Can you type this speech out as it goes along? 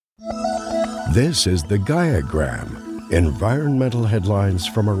This is the GaiaGram, environmental headlines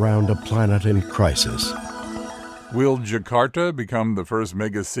from around a planet in crisis. Will Jakarta become the first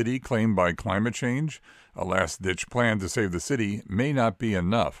mega city claimed by climate change? A last-ditch plan to save the city may not be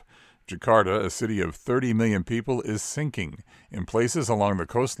enough. Jakarta, a city of 30 million people, is sinking. In places along the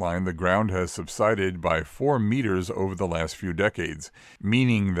coastline, the ground has subsided by 4 meters over the last few decades,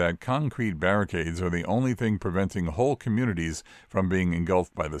 meaning that concrete barricades are the only thing preventing whole communities from being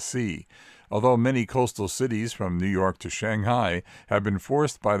engulfed by the sea. Although many coastal cities from New York to Shanghai have been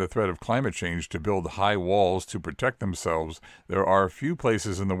forced by the threat of climate change to build high walls to protect themselves, there are few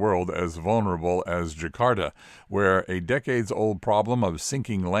places in the world as vulnerable as Jakarta, where a decades-old problem of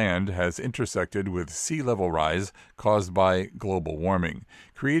sinking land has intersected with sea level rise caused by global warming,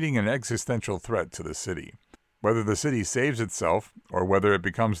 creating an existential threat to the city. Whether the city saves itself or whether it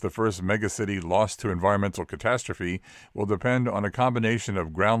becomes the first megacity lost to environmental catastrophe will depend on a combination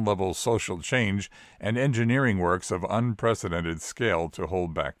of ground-level social change and engineering works of unprecedented scale to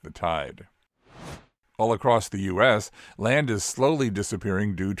hold back the tide. All across the U.S., land is slowly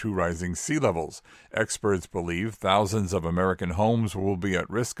disappearing due to rising sea levels. Experts believe thousands of American homes will be at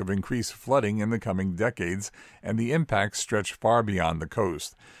risk of increased flooding in the coming decades, and the impacts stretch far beyond the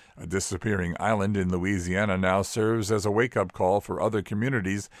coast. A disappearing island in Louisiana now serves as a wake-up call for other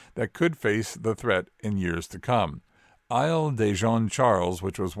communities that could face the threat in years to come. Isle de Jean Charles,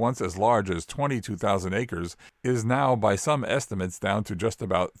 which was once as large as 22,000 acres, is now by some estimates down to just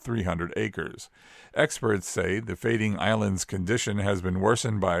about 300 acres. Experts say the fading island's condition has been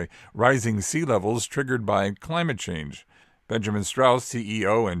worsened by rising sea levels triggered by climate change. Benjamin Strauss,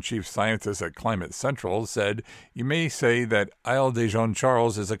 CEO and chief scientist at Climate Central, said, "You may say that Isle de Jean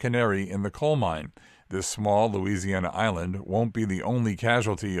Charles is a canary in the coal mine. This small Louisiana island won't be the only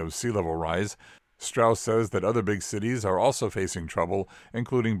casualty of sea level rise." Strauss says that other big cities are also facing trouble,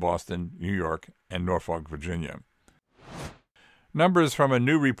 including Boston, New York, and Norfolk, Virginia. Numbers from a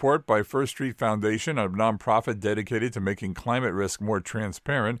new report by First Street Foundation, a nonprofit dedicated to making climate risk more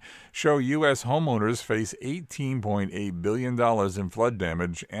transparent, show U.S. homeowners face $18.8 billion in flood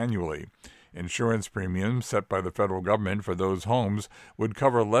damage annually. Insurance premiums set by the federal government for those homes would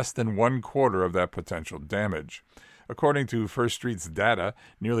cover less than 1/4 of that potential damage. According to First Street's data,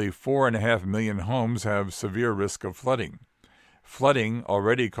 nearly 4.5 million homes have severe risk of flooding. Flooding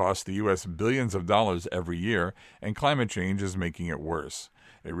already costs the U.S. billions of dollars every year, and climate change is making it worse.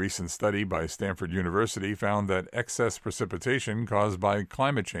 A recent study by Stanford University found that excess precipitation caused by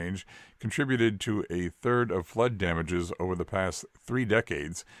climate change contributed to a third of flood damages over the past 3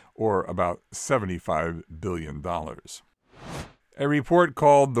 decades, or about $75 billion. A report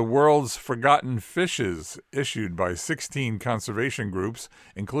called The World's Forgotten Fishes, issued by 16 conservation groups,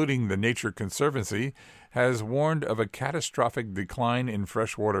 including the Nature Conservancy, has warned of a catastrophic decline in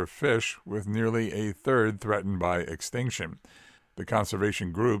freshwater fish, with nearly a third threatened by extinction. The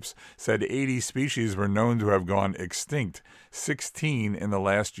conservation groups said 80 species were known to have gone extinct, 16 in the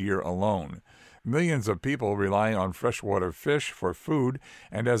last year alone. Millions of people rely on freshwater fish for food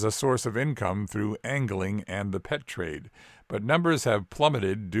and as a source of income through angling and the pet trade. But numbers have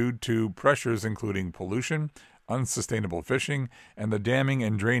plummeted due to pressures including pollution, unsustainable fishing, and the damming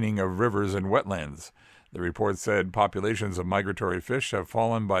and draining of rivers and wetlands. The report said populations of migratory fish have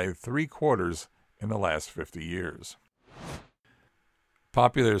fallen by 3/4 in the last 50 years.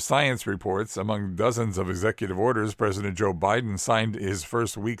 Popular Science reports, among dozens of executive orders President Joe Biden signed his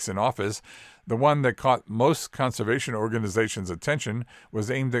first weeks in office, the one that caught most conservation organizations' attention was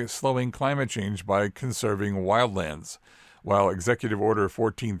aimed at slowing climate change by conserving wildlands. While Executive Order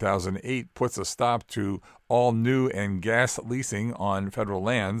 14,008 puts a stop to all new and gas leasing on federal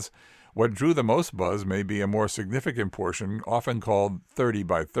lands, what drew the most buzz may be a more significant portion, often called 30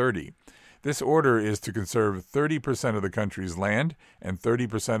 by 30. This order is to conserve 30% of the country's land and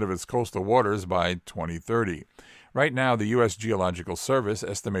 30% of its coastal waters by 2030. Right now, the U.S. Geological Service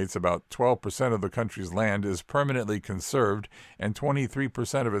estimates about 12% of the country's land is permanently conserved and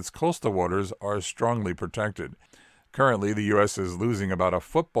 23% of its coastal waters are strongly protected. Currently, the U.S. is losing about a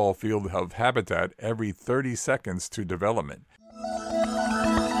football field of habitat every 30 seconds to development.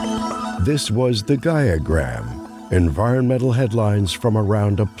 This was the GaiaGram, environmental headlines from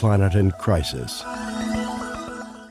around a planet in crisis.